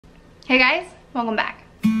Hey guys, welcome back.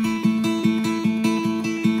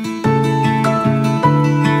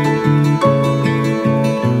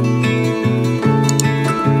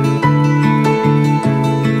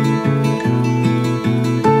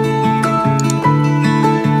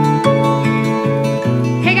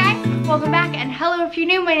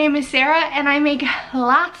 My name is Sarah and I make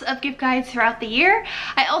lots of gift guides throughout the year.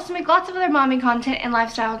 I also make lots of other mommy content and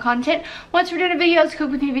lifestyle content. Once we're doing videos,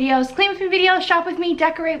 cook with me videos, clean with me videos, shop with me,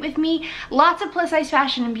 decorate with me, lots of plus size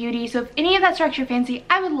fashion and beauty. So if any of that strikes your fancy,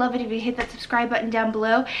 I would love it if you hit that subscribe button down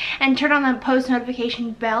below and turn on the post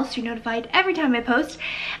notification bell so you're notified every time I post.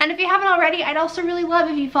 And if you haven't already, I'd also really love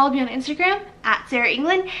if you followed me on Instagram at Sarah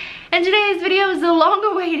England. And today's video is the long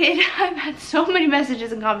awaited, I've had so many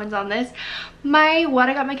messages and comments on this, my what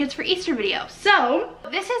I got my kids for Easter video. So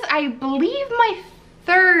this is, I believe, my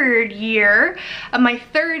third year of my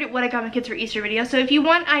third what I got my kids for Easter video. So if you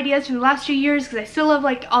want ideas from the last 2 years, because I still love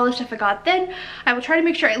like all the stuff I got then, I will try to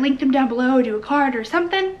make sure I link them down below, do a card or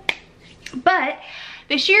something. But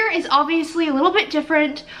this year is obviously a little bit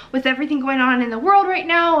different with everything going on in the world right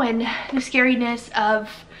now and the scariness of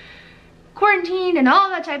quarantine and all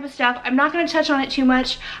that type of stuff. I'm not going to touch on it too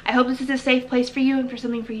much. I hope this is a safe place for you and for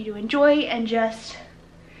something for you to enjoy and just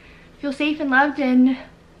feel safe and loved and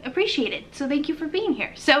appreciated. So thank you for being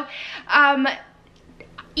here. So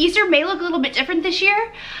Easter may look a little bit different this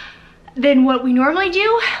year than what we normally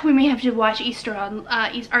do. We may have to watch Easter on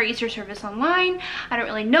our Easter service online. I don't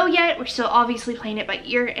really know yet. We're still obviously playing it by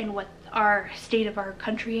ear and what our state of our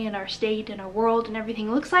country and our state and our world and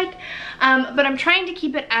everything looks like. But I'm trying to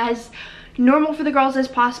keep it as normal for the girls as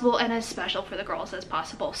possible and as special for the girls as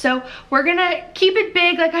possible. So we're gonna keep it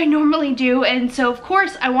big like I normally do. And so of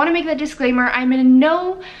course I want to make that disclaimer. I'm in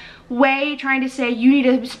no way trying to say you need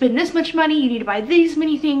to spend this much money, you need to buy these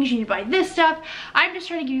many things, you need to buy this stuff. I'm just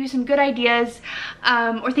trying to give you some good ideas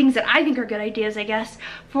or things that I think are good ideas, I guess,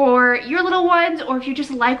 for your little ones, or if you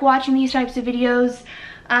just like watching these types of videos.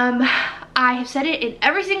 I have said it in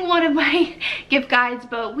every single one of my gift guides,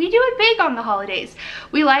 but we do it big on the holidays.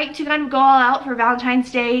 We like to kind of go all out for Valentine's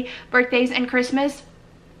Day, birthdays, and Christmas.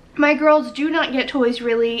 My girls do not get toys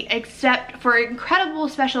really except for incredible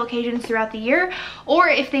special occasions throughout the year, or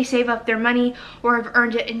if they save up their money or have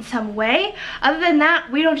earned it in some way. Other than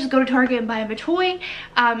that, we don't just go to Target and buy them a toy.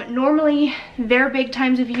 Normally their big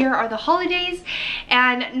times of year are the holidays,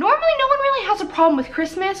 and normally no one really has a problem with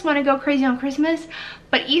Christmas when I go crazy on Christmas,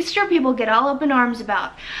 but Easter people get all up in arms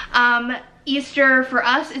about. Easter for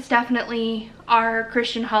us is definitely our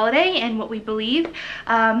Christian holiday and what we believe,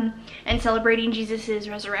 and celebrating Jesus's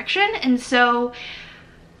resurrection. And so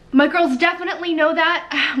my girls definitely know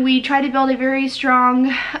that. We try to build a very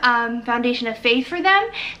strong foundation of faith for them.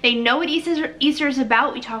 They know what Easter is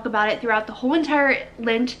about. We talk about it throughout the whole entire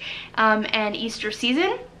Lent and Easter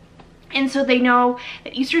season. And so they know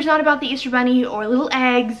that Easter is not about the Easter bunny or little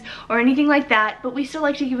eggs or anything like that, but we still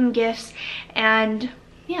like to give them gifts. And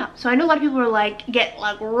yeah, so I know a lot of people are get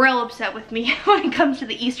real upset with me when it comes to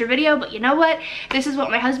the Easter video, but you know what? This is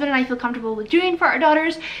what my husband and I feel comfortable with doing for our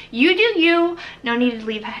daughters. You do you. No need to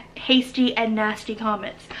leave hasty and nasty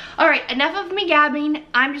comments. All right, enough of me gabbing.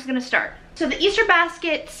 I'm just gonna start. So the Easter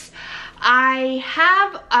baskets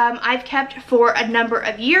I've kept for a number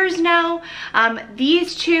of years now.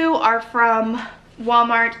 These two are from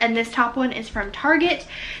Walmart and this top one is from Target.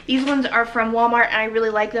 These ones are from Walmart and I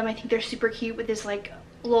really like them. I think they're super cute with this like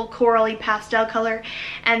little corally pastel color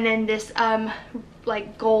and then this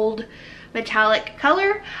like gold metallic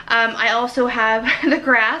color. I also have the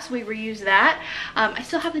grass. We reuse that. I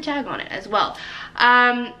still have the tag on it as well.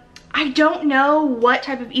 I don't know what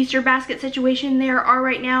type of Easter basket situation there are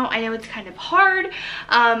right now. I know it's kind of hard,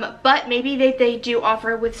 but maybe they do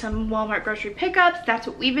offer with some Walmart grocery pickups. That's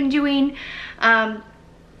what we've been doing.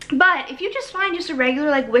 But if you just find just a regular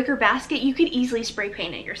like wicker basket, you could easily spray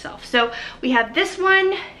paint it yourself. So we have this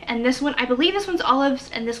one and this one. I believe this one's Olive's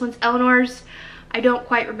and this one's Eleanor's. I don't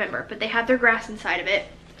quite remember, but they have their grass inside of it.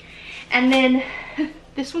 And then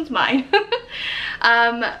this one's mine.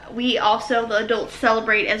 We also, the adults,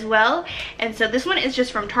 celebrate as well. And so this one is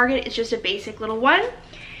just from Target. It's just a basic little one.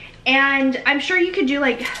 And I'm sure you could do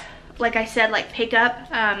like I said, like pickup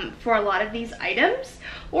for a lot of these items,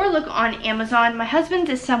 or look on Amazon. My husband's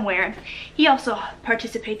is somewhere. He also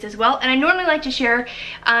participates as well, and I normally like to share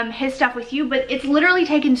his stuff with you, but it's literally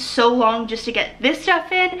taken so long just to get this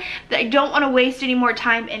stuff in that I don't want to waste any more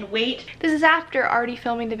time and wait. This is after already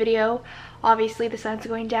filming the video. Obviously the sun's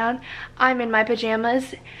going down. I'm in my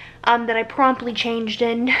pajamas that I promptly changed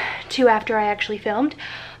in to after I actually filmed,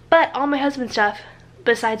 but all my husband's stuff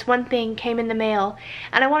besides one thing, came in the mail,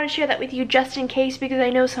 and I want to share that with you just in case, because I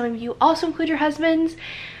know some of you also include your husband's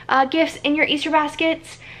gifts in your Easter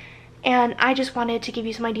baskets, and I just wanted to give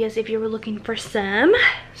you some ideas if you were looking for some.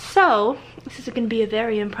 So this is going to be a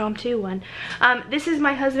very impromptu one. This is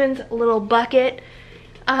my husband's little bucket.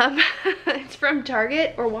 It's from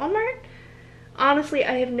Target or Walmart. Honestly,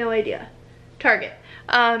 I have no idea. Target.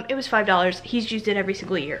 It was $5. He's used it every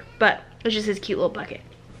single year, but it's just his cute little bucket.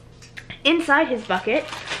 Inside his bucket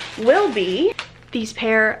will be these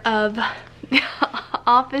pair of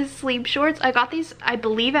office sleep shorts. I got these, I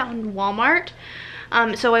believe, on Walmart.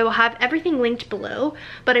 So I will have everything linked below,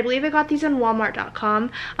 but I believe I got these on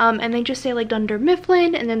walmart.com. And they just say like Dunder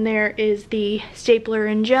Mifflin, and then there is the Stapler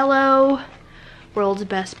and Jello, World's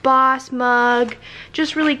Best Boss mug.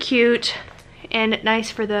 Just really cute and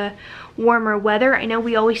nice for the warmer weather. I know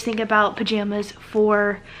we always think about pajamas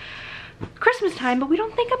for Christmas time, but we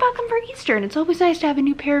don't think about them for Easter, and it's always nice to have a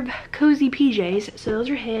new pair of cozy PJs. So those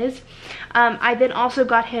are his. I then also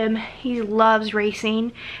got him, he loves racing,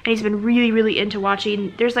 and he's been really into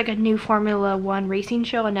watching, there's like a new Formula 1 racing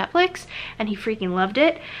show on Netflix, and he freaking loved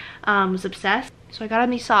it, was obsessed. So I got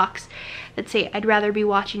him these socks that say I'd rather be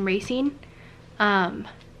watching racing, and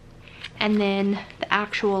then the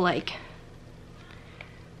actual like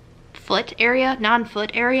foot area,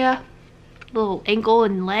 non-foot area, little ankle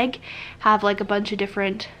and leg, have like a bunch of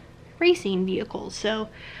different racing vehicles. So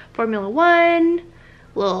Formula 1,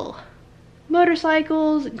 little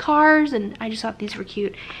motorcycles and cars, and I just thought these were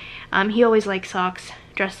cute. He always likes socks,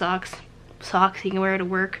 dress socks he can wear to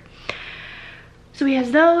work. So he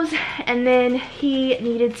has those, and then he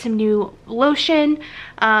needed some new lotion,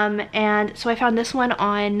 and so I found this one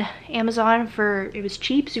on Amazon for, it was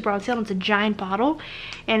cheap, super on sale. It's a giant bottle,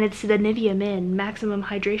 and it's the Nivea Men Maximum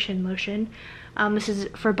Hydration Lotion. This is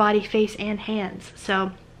for body, face, and hands.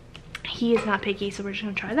 So he is not picky, so we're just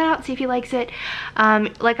gonna try that out, see if he likes it.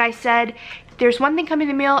 Like I said, there's one thing coming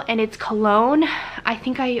in the mail, and it's cologne. I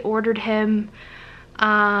think I ordered him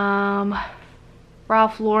Ralph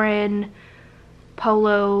Lauren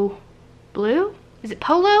Polo Blue? Is it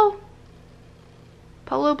Polo?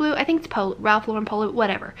 Polo Blue? I think it's Ralph Lauren Polo,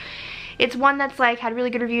 whatever. It's one that's like had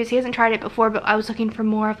really good reviews. He hasn't tried it before, but I was looking for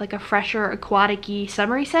more of like a fresher, aquatic-y,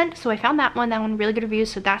 summery scent. So I found that one really good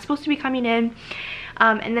reviews. So that's supposed to be coming in.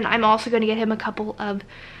 And then I'm also going to get him a couple of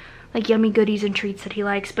like yummy goodies and treats that he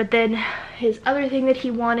likes. But then his other thing that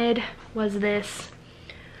he wanted was this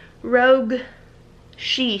Rogue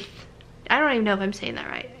Sheath. I don't even know if I'm saying that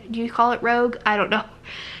right. Do you call it Rogue? I don't know.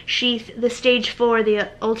 Sheath, the Stage 4, the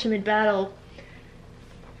Ultimate Battle.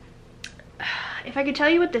 If I could tell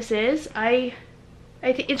you what this is, I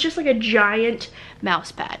think it's just like a giant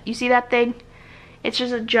mouse pad. You see that thing? It's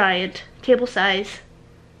just a giant table size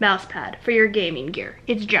mouse pad for your gaming gear.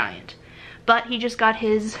 It's giant. But he just got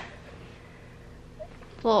his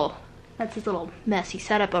little, that's his little messy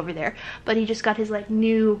setup over there, but he just got his like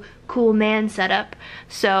new cool man setup.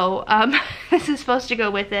 So this is supposed to go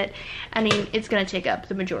with it. I mean, it's gonna take up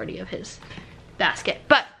the majority of his basket,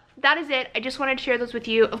 but that is it. I just wanted to share those with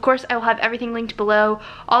you. Of course, I will have everything linked below.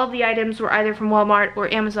 All of the items were either from Walmart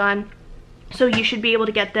or Amazon, so you should be able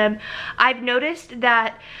to get them. I've noticed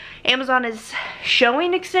that Amazon is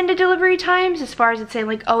showing extended delivery times, as far as it's saying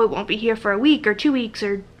like, oh, it won't be here for a week or 2 weeks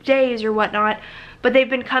or days or whatnot, but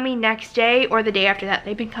they've been coming next day or the day after that.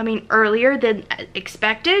 They've been coming earlier than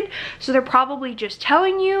expected, so they're probably just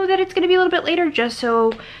telling you that it's going to be a little bit later just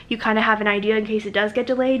so you kind of have an idea in case it does get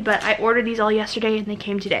delayed. But I ordered these all yesterday and they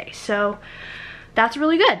came today, so that's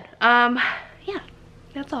really good. Yeah,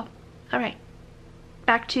 that's all. All right,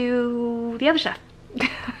 back to the other stuff.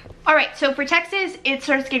 All right, so for Texas, it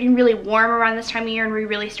starts getting really warm around this time of year and we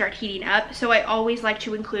really start heating up. So I always like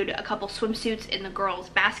to include a couple swimsuits in the girls'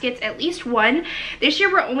 baskets, at least one. This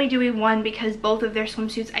year we're only doing one because both of their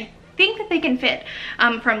swimsuits, I think that they can fit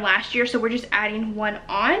from last year, so we're just adding one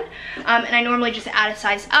on. And I normally just add a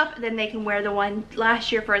size up, then they can wear the one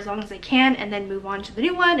last year for as long as they can and then move on to the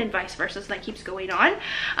new one and vice versa, so that keeps going on.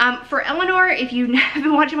 For Eleanor, if you've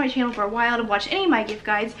been watching my channel for a while and watched any of my gift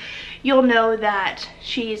guides, you'll know that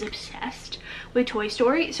she is obsessed with Toy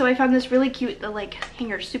Story. So I found this really cute, the like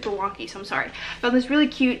hanger's super wonky, so I'm sorry. I found this really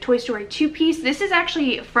cute Toy Story 2-piece. This is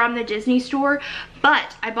actually from the Disney store,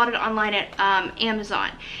 but I bought it online at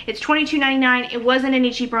Amazon. It's $22.99. It wasn't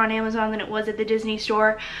any cheaper on Amazon than it was at the Disney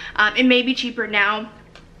store. It may be cheaper now.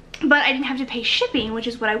 but I didn't have to pay shipping, which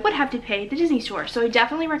is what I would have to pay at the Disney store. So I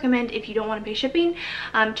definitely recommend, if you don't want to pay shipping,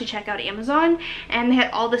 to check out Amazon. And they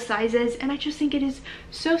had all the sizes, and I just think it is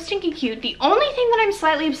so stinking cute. The only thing that I'm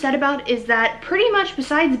slightly upset about is that pretty much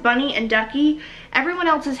besides Bunny and Ducky, everyone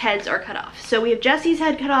else's heads are cut off. So we have Jesse's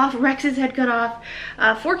head cut off, Rex's head cut off,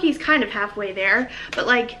 Forky's kind of halfway there, but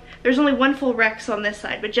like there's only one full Rex on this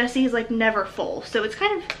side, but Jesse's like never full. So it's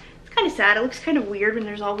kind of sad. It looks kind of weird when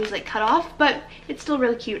there's always like cut off, but it's still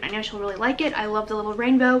really cute. I know she'll really like it. I love the little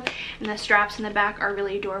rainbow, and the straps in the back are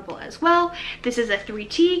really adorable as well. This is a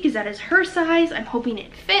 3T because that is her size. I'm hoping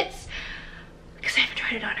it fits because I haven't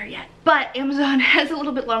tried it on her yet. But Amazon has a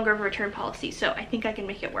little bit longer of a return policy, so I think I can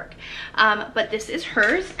make it work. But this is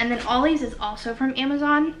hers, and then Ollie's is also from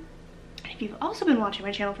Amazon. If you've also been watching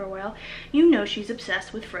my channel for a while, you know she's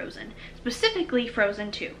obsessed with Frozen, specifically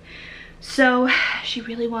Frozen 2. So she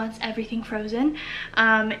really wants everything Frozen,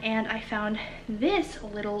 and I found this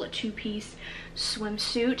little two-piece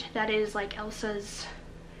swimsuit that is like Elsa's,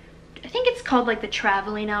 I think it's called like the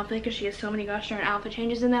traveling outfit because she has so many gosh darn outfit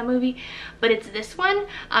changes in that movie, but it's this one,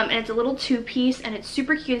 and it's a little two-piece, and it's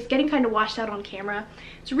super cute. It's getting kind of washed out on camera.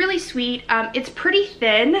 It's really sweet. It's pretty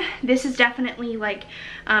thin. This is definitely like,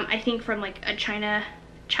 I think from like a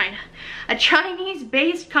a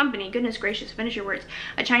Chinese-based company. Goodness gracious, finish your words.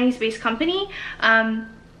 A Chinese-based company.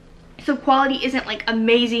 So quality isn't like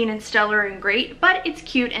amazing and stellar and great, but it's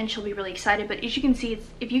cute and she'll be really excited. But as you can see,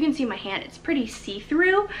 if you can see my hand, it's pretty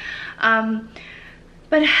see-through.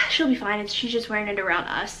 But she'll be fine. She's just wearing it around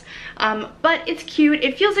us. But it's cute.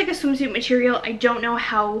 It feels like a swimsuit material. I don't know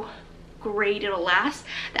how great it'll last.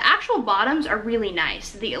 The actual bottoms are really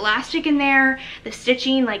nice. The elastic in there, the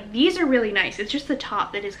stitching, like these are really nice. It's just the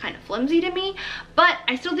top that is kind of flimsy to me, but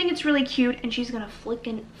I still think it's really cute. And she's gonna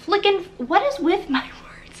flickin', what is with my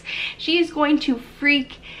words? She is going to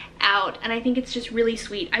freak out, and I think it's just really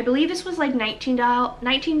sweet. I believe this was like $19,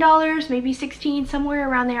 maybe $16, somewhere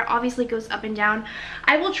around there. Obviously it goes up and down.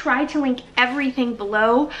 I will try to link everything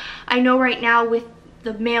below. I know right now with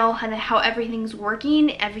the mail and how everything's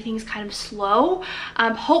working, everything's kind of slow.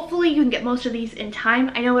 Hopefully you can get most of these in time.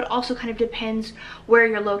 I know it also kind of depends where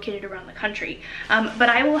you're located around the country, but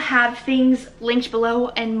I will have things linked below,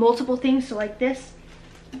 and multiple things. So like this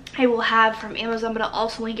I will have from Amazon, but I'll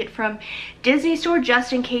also link it from Disney Store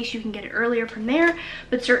just in case you can get it earlier from there.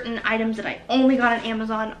 But certain items that I only got on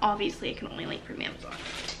Amazon, obviously I can only link from Amazon.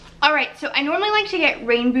 Alright, so I normally like to get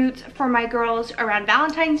rain boots for my girls around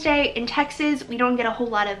Valentine's Day. In Texas, we don't get a whole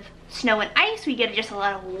lot of snow and ice. We get just a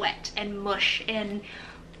lot of wet and mush and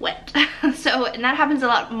wet. And that happens a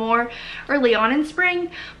lot more early on in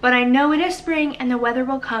spring. But I know it is spring and the weather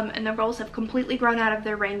will come, and the girls have completely grown out of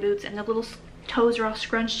their rain boots, and the little toes are all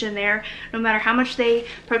scrunched in there. No matter how much they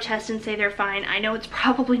protest and say they're fine, I know it's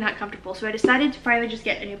probably not comfortable. So I decided to finally just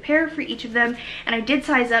get a new pair for each of them, and I did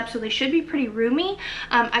size up, so they should be pretty roomy.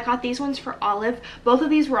 I got these ones for Olive. Both of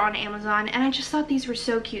these were on Amazon, and I just thought these were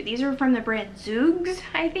so cute. These are from the brand Zoogs,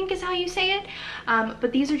 I think is how you say it.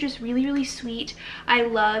 But these are just really, really sweet. I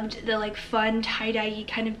loved the like fun tie-dye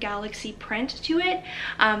kind of galaxy print to it.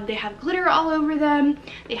 They have glitter all over them.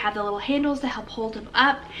 They have the little handles to help hold them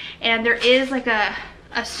up, and there is like a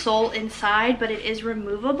sole inside, but it is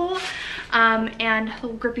removable, and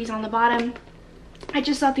little grippies on the bottom. I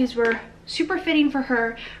just thought these were super fitting for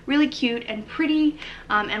her, really cute and pretty,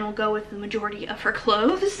 and will go with the majority of her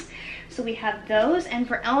clothes. So we have those. And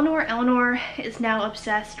for Eleanor, Eleanor is now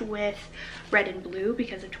obsessed with red and blue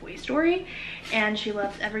because of Toy Story, and she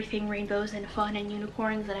loves everything rainbows and fun and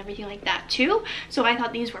unicorns and everything like that too. So I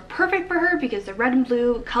thought these were perfect for her because they're red and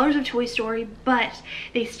blue, colors of Toy Story, but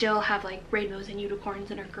they still have like rainbows and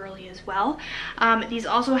unicorns and are girly as well. These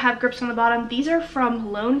also have grips on the bottom. These are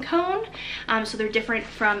from Lone Cone, so they're different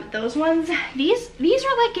from those ones. These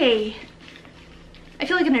are like I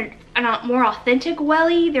feel like a more authentic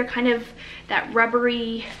welly. They're kind of that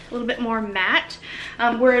rubbery, a little bit more matte,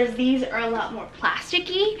 whereas these are a lot more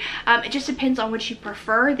plasticky. It just depends on which you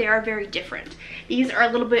prefer. They are very different. These are a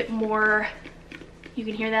little bit more, you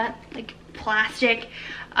can hear that, like plastic,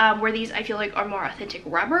 where these I feel like are more authentic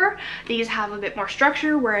rubber. These have a bit more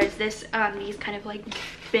structure, whereas these kind of like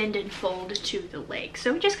bend and fold to the leg.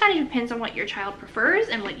 So it just kind of depends on what your child prefers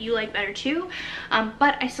and what you like better too.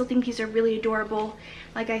 But I still think these are really adorable.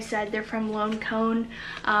 Like I said, they're from Lone Cone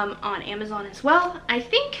on Amazon as well. I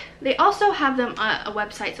think they also have them on a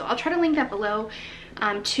website, so I'll try to link that below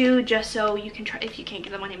too, just so you can try, if you can't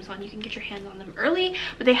get them on Amazon, you can get your hands on them early.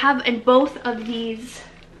 But they have, in both of these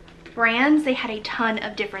brands, they had a ton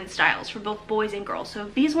of different styles for both boys and girls. So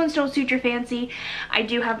if these ones don't suit your fancy, I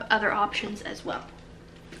do have other options as well.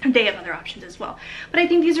 They have other options as well, but I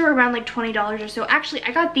think these are around like $20 or so. Actually,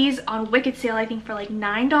 I got these on Wicked sale, I think for like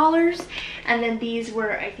 $9, and then these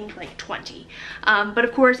were, I think, like $20. But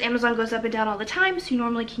of course, Amazon goes up and down all the time, so you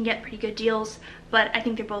normally can get pretty good deals, but I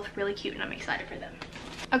think they're both really cute and I'm excited for them.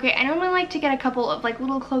 Okay, I normally like to get a couple of like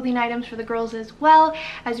little clothing items for the girls as well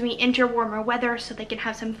as we enter warmer weather so they can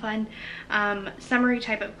have some fun summery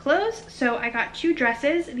type of clothes. So I got 2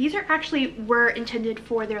 dresses. These are were intended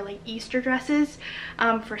for their like Easter dresses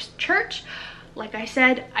for church. Like I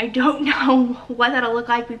said, I don't know what that'll look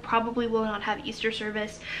like. We probably will not have Easter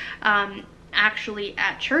service actually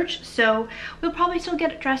at church, so we'll probably still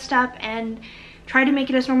get dressed up and try to make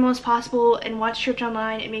it as normal as possible and watch church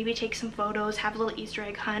online and maybe take some photos, have a little Easter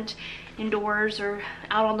egg hunt indoors or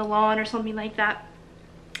out on the lawn or something like that.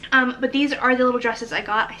 But these are the little dresses I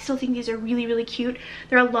got. I still think these are really, really cute.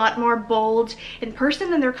 They're a lot more bold in person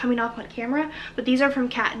than they're coming off on camera, but these are from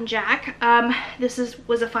Cat and Jack. This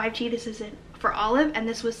was a 5T. This is it for Olive, and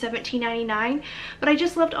this was $17.99. But I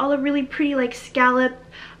just loved all the really pretty like scallop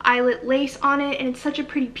eyelet lace on it, and it's such a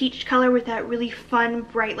pretty peach color with that really fun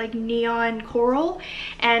bright like neon coral,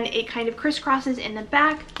 and it kind of crisscrosses in the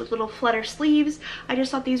back with little flutter sleeves. I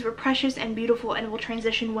just thought these were precious and beautiful and will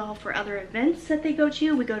transition well for other events that they go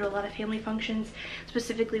to. We go to a lot of family functions,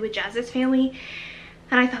 specifically with Jazz's family,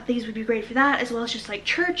 and I thought these would be great for that, as well as just like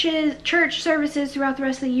church services throughout the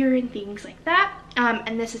rest of the year and things like that.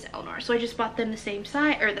 And this is Eleanor, so I just bought them the same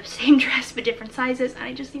size, or the same dress but different sizes, and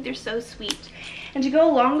I just think they're so sweet. And to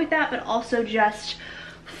go along with that, but also just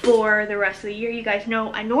for the rest of the year, you guys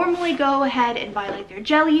know I normally go ahead and buy like their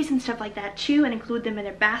jellies and stuff like that too and include them in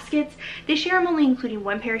their baskets. This year I'm only including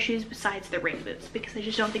 1 pair of shoes besides the rain boots because I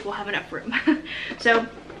just don't think we'll have enough room. So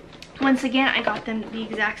once again, I got them the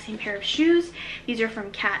exact same pair of shoes. These are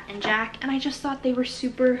from Cat and Jack, and I just thought they were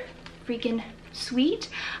super freaking sweet.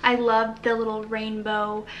 I loved the little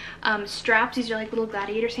rainbow straps. These are like little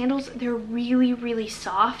gladiator sandals. They're really, really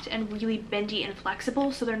soft and really bendy and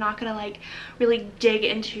flexible, so they're not gonna like really dig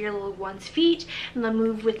into your little one's feet, and they'll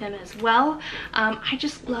move with them as well. I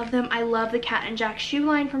just love them. I love the Cat and Jack shoe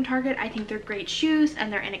line from Target. I think they're great shoes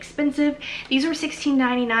and they're inexpensive. These were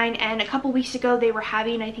 $16.99, and a couple weeks ago they were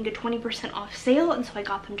having, I think, a 20% off sale, and so I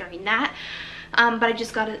got them during that. But I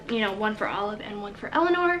just got one for Olive and one for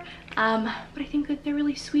Eleanor. But I think that they're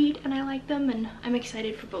really sweet and I like them, and I'm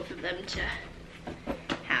excited for both of them to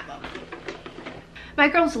have them. My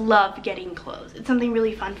girls love getting clothes. It's something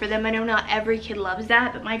really fun for them. I know not every kid loves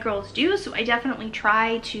that, but my girls do, so I definitely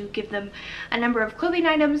try to give them a number of clothing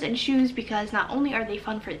items and shoes because not only are they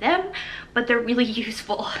fun for them, but they're really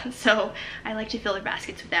useful. So I like to fill their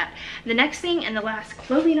baskets with that. The next thing and the last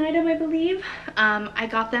clothing item, I believe, I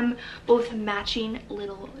got them both matching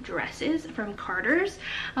little dresses from Carter's.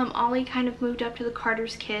 Ollie kind of moved up to the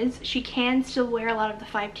Carter's kids. She can still wear a lot of the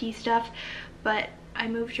 5T stuff, but I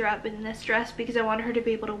moved her up in this dress because I wanted her to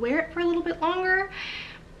be able to wear it for a little bit longer.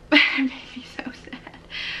 It made me so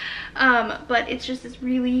sad. But it's just this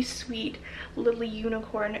really sweet little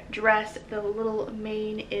unicorn dress. The little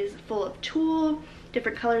mane is full of tulle,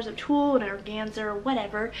 different colors of tulle and organza or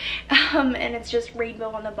whatever, and it's just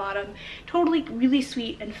rainbow on the bottom. Totally really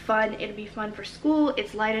sweet and fun. It'll be fun for school.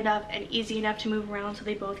 It's light enough and easy enough to move around so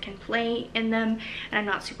they both can play in them, and I'm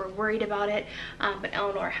not super worried about it. But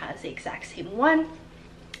Eleanor has the exact same one.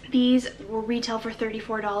 These will retail for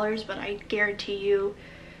 $34, but I guarantee you,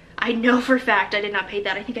 I know for a fact I did not pay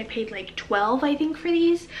that. I think I paid like $12, I think, for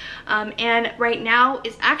these. And right now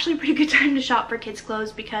is actually a pretty good time to shop for kids'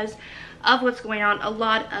 clothes because of what's going on. A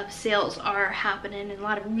lot of sales are happening and a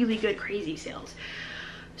lot of really good crazy sales.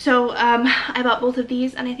 So I bought both of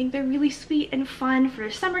these, and I think they're really sweet and fun for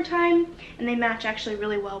summertime, and they match actually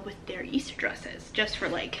really well with their Easter dresses, just for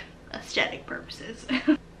like aesthetic purposes.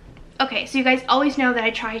 Okay, so you guys always know that I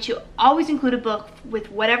try to always include a book with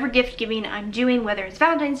whatever gift giving I'm doing, whether it's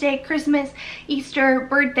Valentine's Day, Christmas, Easter,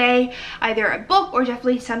 birthday, either a book or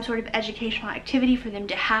definitely some sort of educational activity for them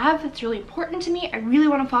to have. That's really important to me. I really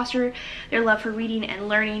want to foster their love for reading and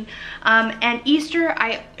learning. And Easter,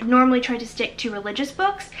 I normally try to stick to religious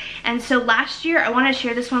books. And so last year, I want to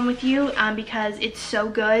share this one with you because it's so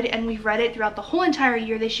good, and we've read it throughout the whole entire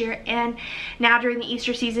year this year. And now during the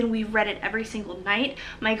Easter season, we've read it every single night.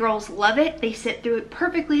 My girls love it. They sit through it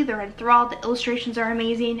perfectly. They're enthralled. The illustrations are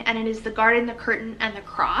amazing, and it is The Garden, the Curtain, and the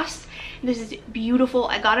Cross. This is beautiful.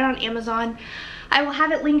 I got it on Amazon. I will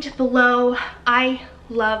have it linked below. I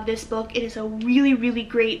love this book. It is a really, really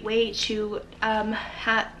great way to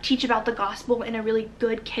teach about the gospel in a really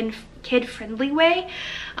good kid-friendly way.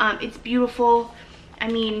 It's beautiful. I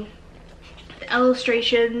mean, the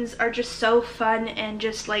illustrations are just so fun and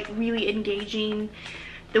just like really engaging.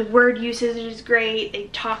 The word usage is great. They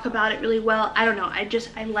talk about it really well. I don't know.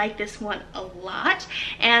 I like this one a lot.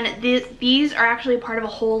 And these are actually part of a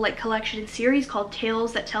whole like collection series called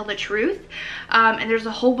Tales That Tell the Truth. And there's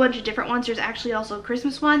a whole bunch of different ones. There's actually also a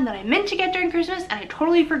Christmas one that I meant to get during Christmas and I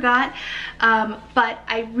totally forgot. But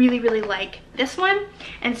I really, really like this one.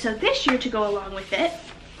 And so this year, to go along with it,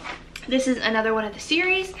 this is another one of the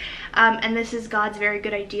series, and this is God's Very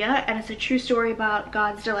Good Idea, and it's a true story about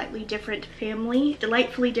God's delightfully different family,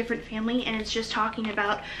 and it's just talking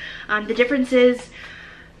about the differences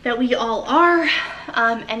that we all are,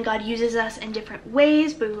 and God uses us in different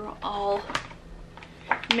ways, but we're all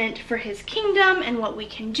meant for his kingdom and what we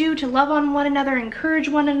can do to love on one another, encourage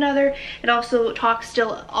one another. It also talks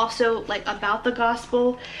also like about the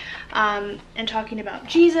gospel, and talking about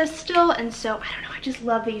Jesus still. And so I don't know, I just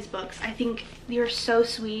love these books. I think they are so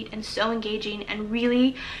sweet and so engaging and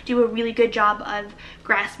really do a really good job of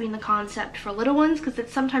grasping the concept for little ones, because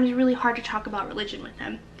it's sometimes really hard to talk about religion with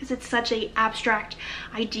them because it's such an abstract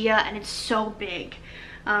idea and it's so big.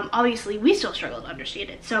 Obviously we still struggle to understand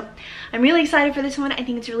it, so I'm really excited for this one. I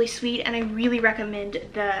think it's really sweet, and I really recommend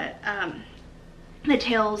the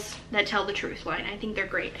Tales That Tell the Truth line. I think they're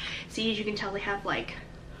great. See, as you can tell, they have like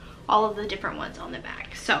all of the different ones on the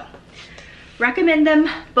back, so recommend them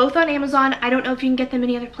both on Amazon. I don't know if you can get them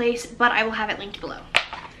any other place, but I will have it linked below.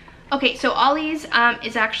 Okay, so Ollie's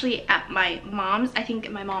is actually at my mom's. I think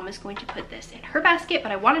my mom is going to put this in her basket,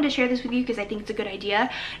 but I wanted to share this with you because I think it's a good idea.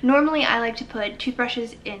 Normally, I like to put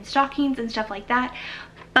toothbrushes in stockings and stuff like that,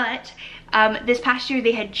 but this past year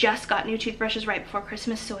they had just got new toothbrushes right before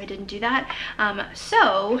Christmas, so I didn't do that.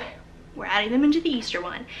 So we're adding them into the Easter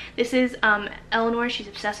one. This is Eleanor. She's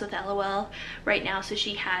obsessed with LOL right now, so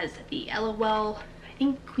she has the LOL, I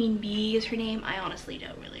think Queen Bee is her name. I honestly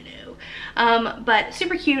don't really know. But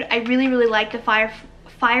super cute. I really, really like the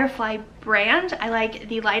Firefly brand. I like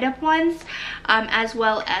the light up ones, as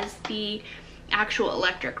well as the actual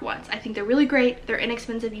electric ones. I think they're really great. They're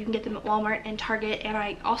inexpensive. You can get them at Walmart and Target, and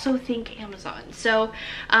I also think Amazon. So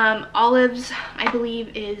Olive's, I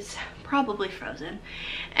believe, is probably frozen,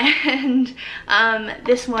 and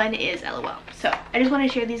this one is LOL. So I just want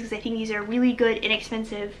to share these because I think these are really good,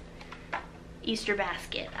 inexpensive Easter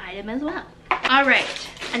basket item as well. All right,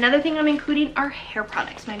 another thing I'm including are hair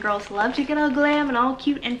products. My girls love to get all glam and all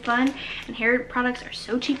cute and fun, and hair products are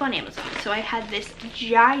so cheap on Amazon. So I had this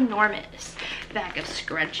ginormous bag of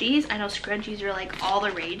scrunchies. I know scrunchies are like all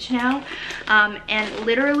the rage now, and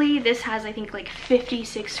literally this has, I think, like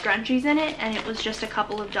 56 scrunchies in it, and it was just a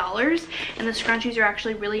couple of dollars. And the scrunchies are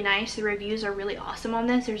actually really nice. The reviews are really awesome on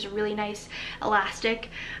this. There's a really nice elastic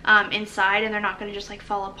inside, and they're not going to just like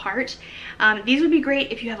fall apart. These would be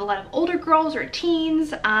great if you have a lot of older girls or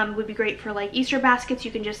teens. Would be great for like Easter baskets.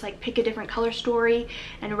 You can just like pick a different color story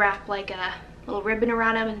and wrap like a little ribbon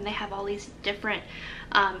around them, and then they have all these different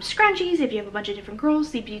scrunchies. If you have a bunch of different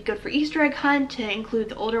girls, they'd be good for Easter egg hunt, to include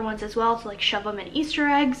the older ones as well, to like shove them in Easter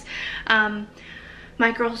eggs.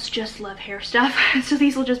 My girls just love hair stuff, so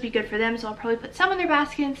these will just be good for them. So I'll probably put some in their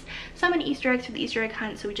baskets, some in Easter eggs for the Easter egg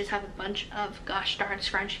hunt, so we just have a bunch of gosh darn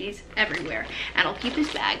scrunchies everywhere. And I'll keep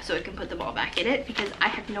this bag so I can put them all back in it, because I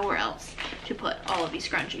have nowhere else to put all of these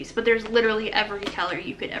scrunchies. But there's literally every color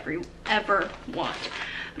you could ever want.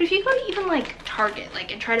 But if you go to even like Target,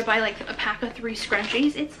 like, and try to buy like a pack of 3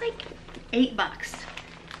 scrunchies, it's like $8. But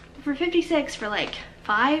for 56 for like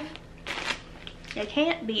 5, you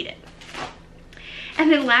can't beat it. And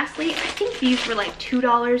then lastly, I think these were like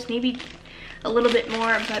 $2, maybe a little bit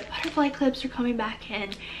more, but butterfly clips are coming back in,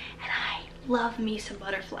 and I love me some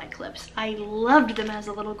butterfly clips. I loved them as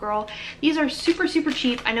a little girl. These are super, super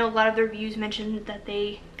cheap. I know a lot of the reviews mentioned that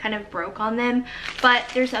they kind of broke on them, but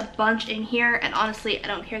there's a bunch in here, and honestly, I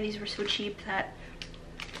don't care. These were so cheap that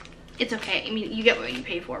it's okay. I mean, you get what you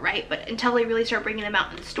pay for, right? But until they really start bringing them out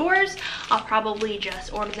in the stores, I'll probably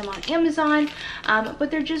just order them on Amazon. But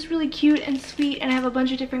they're just really cute and sweet, and have a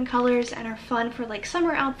bunch of different colors and are fun for like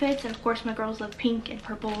summer outfits. And of course, my girls love pink and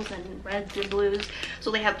purples and reds and blues, so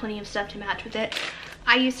they have plenty of stuff to match with it.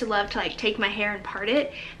 I used to love to like take my hair and part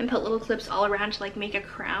it and put little clips all around to like make a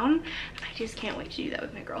crown. I just can't wait to do that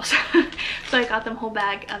with my girls. So I got them a whole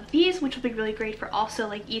bag of these, which will be really great for also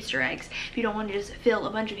like Easter eggs. If you don't want to just fill a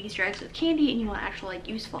bunch of Easter eggs with candy and you want actual like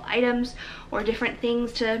useful items or different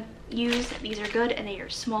things to use, these are good, and they are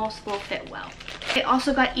small, so they'll fit well. I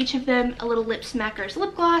also got each of them a little Lip Smackers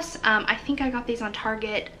lip gloss. I think I got these on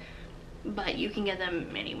Target but you can get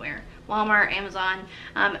them anywhere. Walmart, Amazon.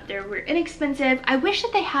 They were inexpensive. I wish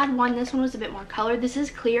that they had one. This one was a bit more colored. This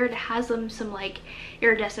is clear. It has some like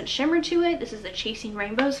iridescent shimmer to it. This is the Chasing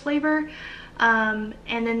Rainbows flavor. And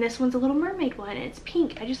then this one's a Little Mermaid one, and it's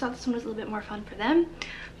pink. I just thought this one was a little bit more fun for them,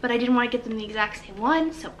 but I didn't want to get them the exact same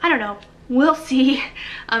one, so I don't know. We'll see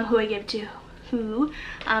who I give to who,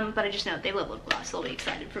 but I just know they love lip gloss, so I'll be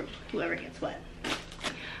excited for whoever gets what.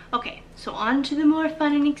 Okay, so on to the more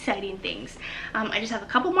fun and exciting things. I just have a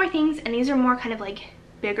couple more things, and these are more kind of like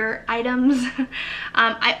bigger items.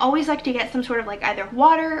 I always like to get some sort of like either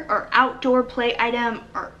water or outdoor play item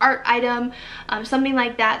or art item, something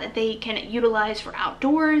like that they can utilize for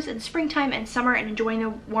outdoors in springtime and summer and enjoying the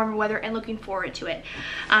warmer weather and looking forward to it.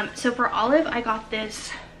 So for Olive, I got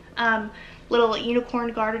this little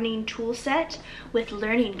unicorn gardening tool set with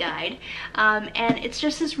learning guide, and it's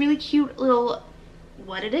just this really cute little,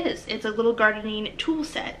 what it is, it's a little gardening tool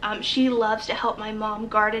set. She loves to help my mom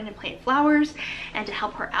garden and plant flowers and to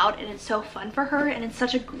help her out, and it's so fun for her, and it's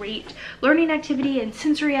such a great learning activity and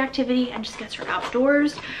sensory activity and just gets her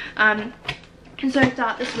outdoors. And so I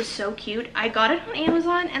thought this was so cute. I got it on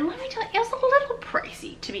Amazon, and let me tell you, it was a little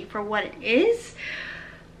pricey to me for what it is.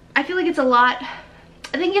 I feel like it's a lot.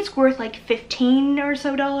 I think it's worth like $15 or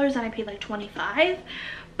so, and I paid like $25.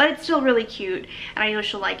 But it's still really cute, and I know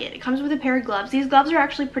she'll like it. It comes with a pair of gloves. These gloves are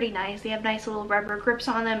actually pretty nice. They have nice little rubber grips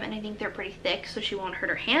on them, and I think they're pretty thick, so she won't hurt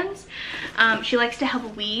her hands. She likes to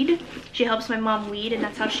help weed. She helps my mom weed, and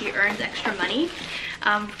that's how she earns extra money,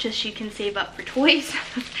 just she can save up for toys.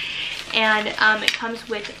 And it comes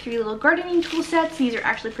with 3 little gardening tool sets. These are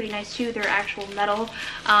actually pretty nice too. They're actual metal,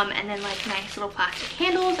 and then like nice little plastic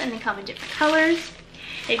handles, and they come in different colors.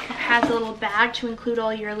 It has a little bag to include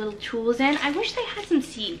all your little tools in. I wish they had some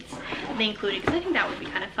seeds they included, because I think that would be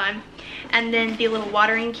kind of fun. And then the little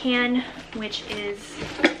watering can, which is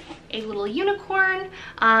a little unicorn.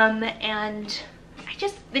 And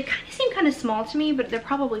they kind of seem kind of small to me, but they're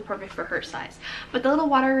probably perfect for her size. But the little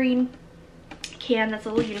watering can, that's a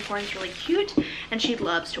little unicorn, is really cute, and she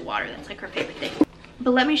loves to water. That's like her favorite thing.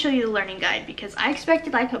 But let me show you the learning guide, because I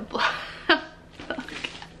expected like a book.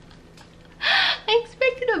 I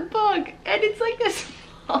expected a book, and it's like the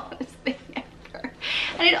smallest thing ever.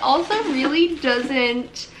 And it also really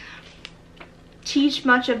doesn't teach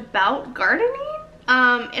much about gardening.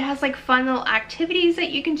 It has like fun little activities that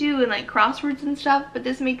you can do and like crosswords and stuff, but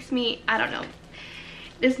this makes me, I don't know,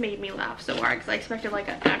 this made me laugh so hard because I expected like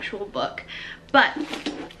an actual book. But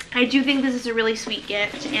I do think this is a really sweet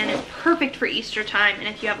gift, and it's perfect for Easter time. And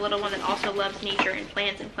if you have a little one that also loves nature and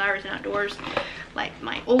plants and flowers and outdoors, like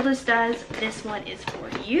my oldest does, this one is for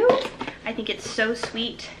you. I think it's so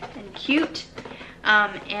sweet and cute.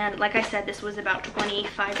 And like I said, this was about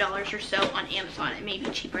 $25 or so on Amazon. It may be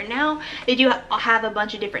cheaper now. They do have a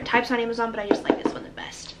bunch of different types on Amazon, but I just like this one the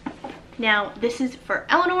best. Now, this is for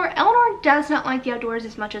Eleanor. Eleanor does not like the outdoors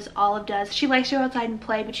as much as Olive does. She likes to go outside and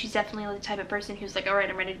play, but she's definitely the type of person who's like, all right,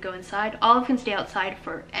 I'm ready to go inside. Olive can stay outside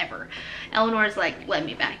forever. Eleanor is like, let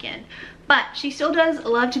me back in. But she still does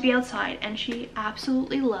love to be outside, and she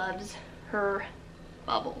absolutely loves her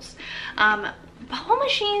bubbles. Bubble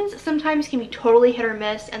machines sometimes can be totally hit or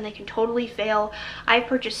miss, and they can totally fail. I've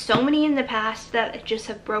purchased so many in the past that just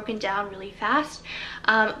have broken down really fast,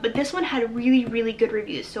 but this one had really, really good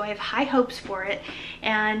reviews, so I have high hopes for it.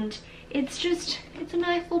 And it's a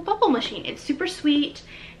nice little bubble machine. It's super sweet,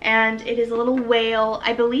 and it is a little whale.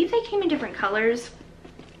 I believe they came in different colors,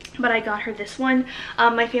 but I got her this one.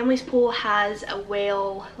 My family's pool has a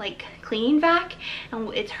whale like cleaning vac,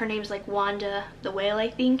 and her name's like Wanda the whale, I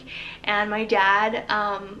think. And my dad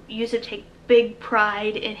used to take big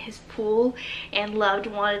pride in his pool and loved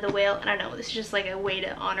Wanda the whale. And I don't know, this is just like a way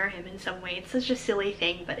to honor him in some way. It's such a silly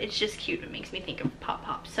thing, but it's just cute. It makes me think of Pop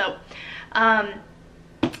Pop. So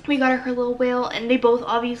we got her little whale, and they both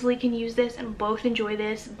obviously can use this and both enjoy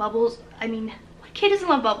this. Bubbles, I mean, what kid doesn't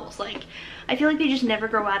love bubbles? Like, I feel like they just never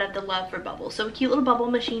grow out of the love for bubbles. So a cute little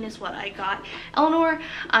bubble machine is what I got Eleanor.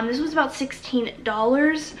 This was about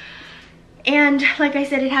 $16. And like I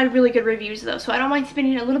said, it had really good reviews though. So I don't mind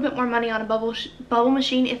spending a little bit more money on a bubble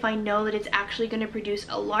machine if I know that it's actually going to produce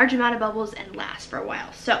a large amount of bubbles and last for a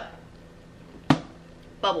while. So,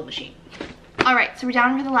 bubble machine. Alright, so we're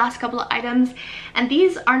down for the last couple of items. And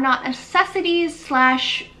these are not necessities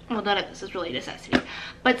slash, well, none of this is really a necessity,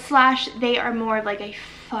 but slash they are more of like a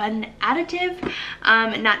fun additive.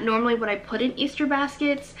 Not normally what I put in Easter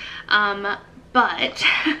baskets, but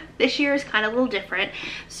this year is kind of a little different.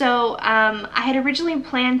 So I had originally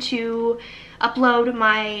planned to upload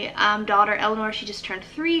my daughter Eleanor. She just turned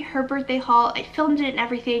 3, her birthday haul. I filmed it and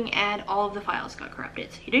everything, and all of the files got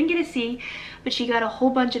corrupted, so you didn't get to see, but she got a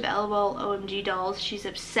whole bunch of LOL OMG dolls. She's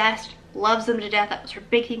obsessed, loves them to death. That was her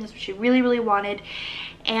big thing. That's what she really wanted.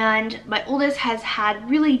 And my oldest has had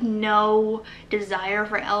really no desire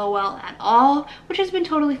for LOL at all, which has been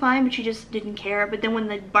totally fine, but she just didn't care. But then when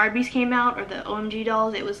the Barbies came out, or the OMG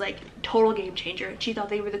dolls, it was like total game changer. She thought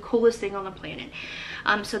they were the coolest thing on the planet.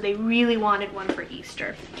 So they really wanted one for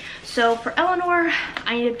Easter. So for Eleanor,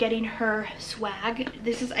 I ended up getting her swag.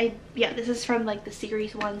 This is from like the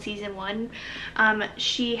series 1, season 1.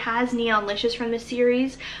 She has Neonlicious from the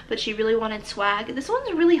series, but she really wanted swag. This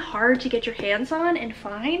one's really hard to get your hands on and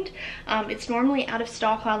find. It's normally out of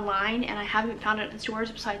stock online, and I haven't found it in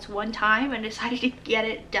stores besides one time, and decided to get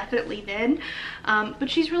it definitely then. But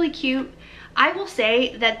she's really cute. I will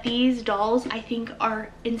say that these dolls, I think,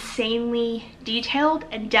 are insanely detailed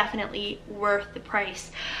and definitely worth the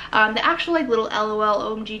price. The actual like little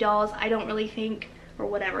LOL OMG dolls, I don't really think, or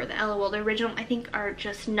whatever, the LOL, the original, I think are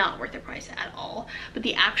just not worth the price at all. But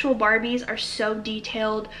the actual Barbies are so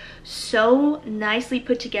detailed, so nicely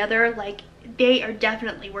put together, like they are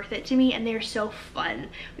definitely worth it to me, and they're so fun.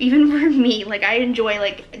 Even for me, like I enjoy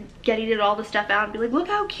like getting it all the stuff out and be like, look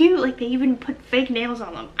how cute, like they even put fake nails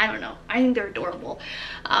on them. I don't know, I think they're adorable.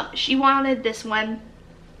 She wanted this one.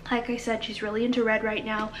 Like I said, she's really into red right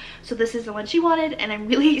now, so this is the one she wanted, and I'm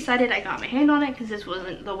really excited I got my hand on it, because this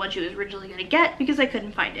wasn't the one she was originally going to get because I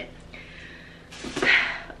couldn't find it.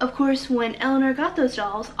 Of course, when Eleanor got those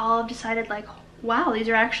dolls, Olive decided like, wow, these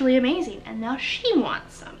are actually amazing, and now she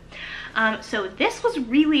wants them. So this was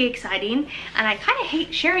really exciting, and I kind of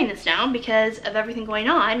hate sharing this now because of everything going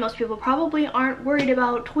on. Most people probably aren't worried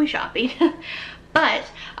about toy shopping. But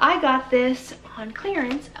I got this on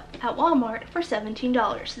clearance at Walmart for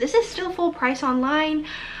 $17. This is still full price online.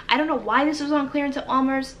 I don't know why this was on clearance at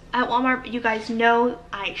Walmart, but you guys know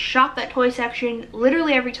I shop that toy section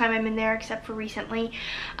literally every time I'm in there, except for recently.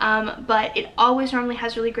 But it always normally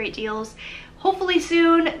has really great deals. Hopefully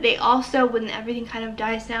soon, they also, when everything kind of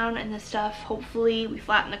dies down and the stuff, hopefully we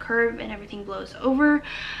flatten the curve and everything blows over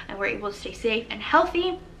and we're able to stay safe and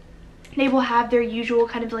healthy, they will have their usual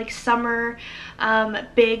kind of like summer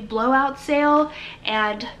big blowout sale,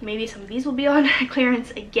 and maybe some of these will be on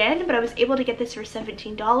clearance again. But I was able to get this for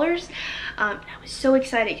 $17. I was so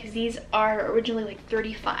excited because these are originally like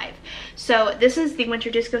 $35. So this is the Winter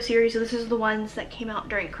Disco series. So this is the ones that came out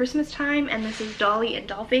during Christmas time, and this is Dolly and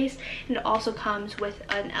Dollface, and it also comes with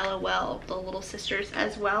an LOL, the Little Sisters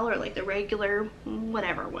as well, or like the regular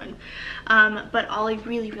whatever one. But Ollie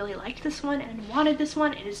really liked this one and wanted this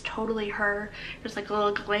one. It is totally her, just like a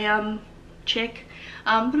little glam chick,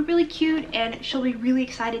 but really cute, and she'll be really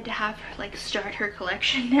excited to have her like start her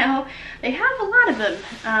collection now. They have a lot of them.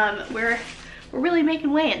 We're really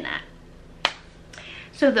making way in that.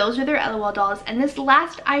 So those are their LOL dolls, and this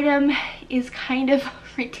last item is kind of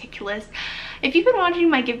ridiculous. If you've been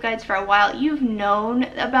watching my gift guides for a while, you've known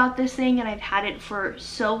about this thing, and I've had it for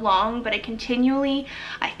so long, but I think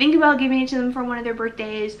about giving it to them for one of their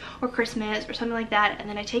birthdays or Christmas or something like that, and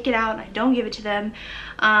then I take it out and I don't give it to them.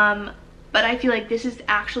 But I feel like this is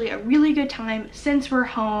actually a really good time, since we're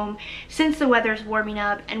home, since the weather's warming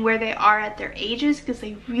up, and where they are at their ages, because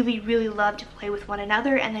they really love to play with one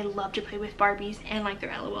another, and they love to play with Barbies and like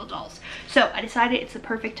their LOL dolls. So I decided it's the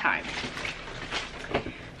perfect time.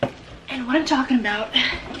 And what I'm talking about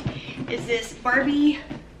is this Barbie,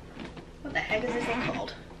 what the heck is this thing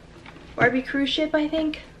called? Barbie cruise ship, I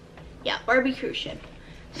think? Yeah, Barbie cruise ship.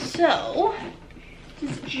 So,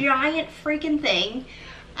 this giant freaking thing.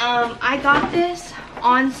 I got this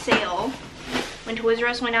on sale when Toys R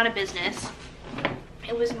Us went out of business.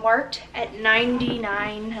 It was marked at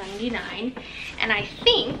 $99.99, and I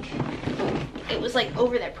think it was like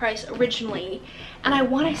over that price originally, and I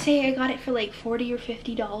want to say I got it for like $40 or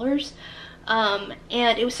 $50.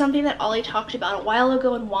 And it was something that Ollie talked about a while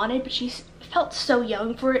ago and wanted, but she felt so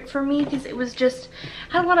young for it for me, because it was just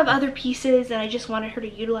had a lot of other pieces, and I just wanted her to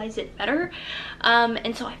utilize it better.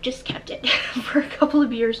 And so I've just kept it for a couple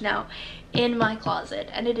of years now in my closet,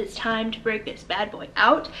 and it is time to break this bad boy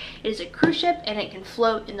out. It is a cruise ship, and it can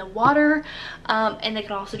float in the water, and they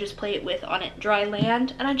can also just play it with on dry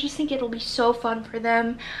land, and I just think it'll be so fun for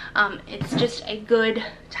them. It's just a good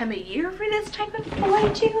time of year for this type of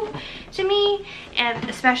toy to me, and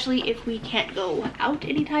especially if we can't go out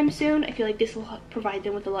anytime soon, I feel like this will provide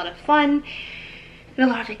them with a lot of fun and a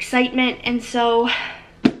lot of excitement. And so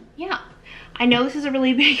yeah, I know this is a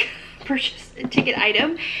really big purchase a ticket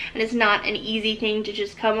item, and it's not an easy thing to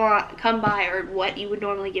just come by or what you would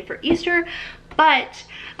normally get for Easter. But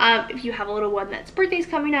if you have a little one that's birthday's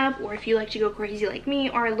coming up, or if you like to go crazy like me,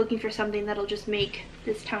 or are looking for something that'll just make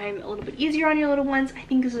this time a little bit easier on your little ones, I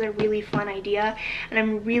think this is a really fun idea, and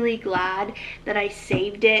I'm really glad that I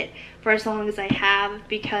saved it for as long as I have,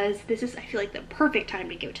 because this is, I feel like, the perfect time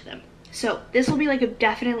to give it to them. So this will be like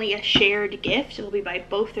definitely a shared gift. It will be by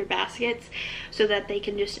both their baskets so that they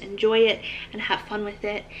can just enjoy it and have fun with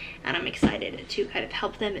it, and I'm excited to kind of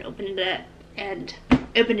help them and open it up and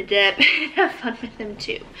have fun with them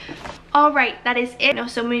too. All right, that is it. I know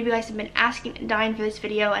so many of you guys have been asking and dying for this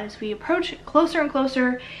video, and as we approach closer and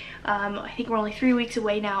closer, I think we're only 3 weeks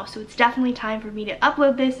away now, so it's definitely time for me to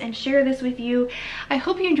upload this and share this with you. I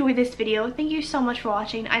hope you enjoyed this video. Thank you so much for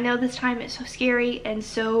watching. I know this time is so scary and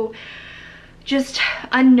so just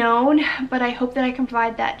unknown, but I hope that I can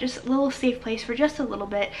provide that just a little safe place for just a little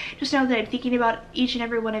bit. Just know that I'm thinking about each and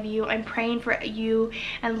every one of you. I'm praying for you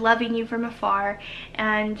and loving you from afar,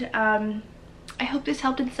 and I hope this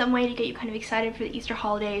helped in some way to get you kind of excited for the Easter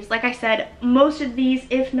holidays. Like I said, most of these,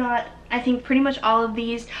 if not, I think pretty much all of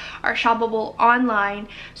these are shoppable online,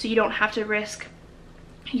 so you don't have to risk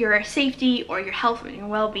your safety or your health or your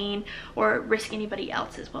well-being, or risk anybody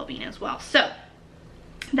else's well-being as well. So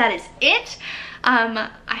that is it. I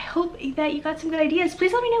hope that you got some good ideas.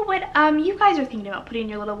 Please let me know what you guys are thinking about putting in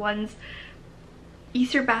your little ones'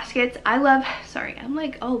 Easter baskets. I'm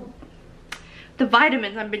like, oh, the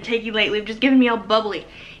vitamins I've been taking lately have just given me all bubbly.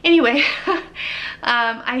 Anyway,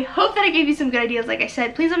 I hope that I gave you some good ideas. Like I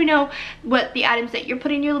said, please let me know what the items that you're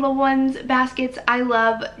putting in your little ones' baskets. I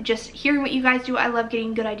love just hearing what you guys do. I love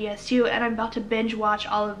getting good ideas too, and I'm about to binge watch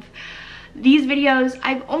all of these videos.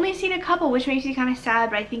 I've only seen a couple, which makes me kind of sad,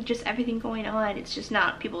 but I think just everything going on, it's just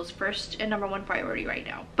not people's first and #1 priority right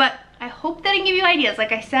now. But I hope that I can give you ideas.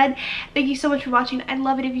 Like I said, thank you so much for watching. I'd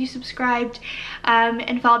love it if you subscribed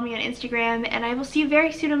and followed me on Instagram, and I will see you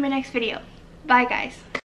very soon in my next video. Bye guys.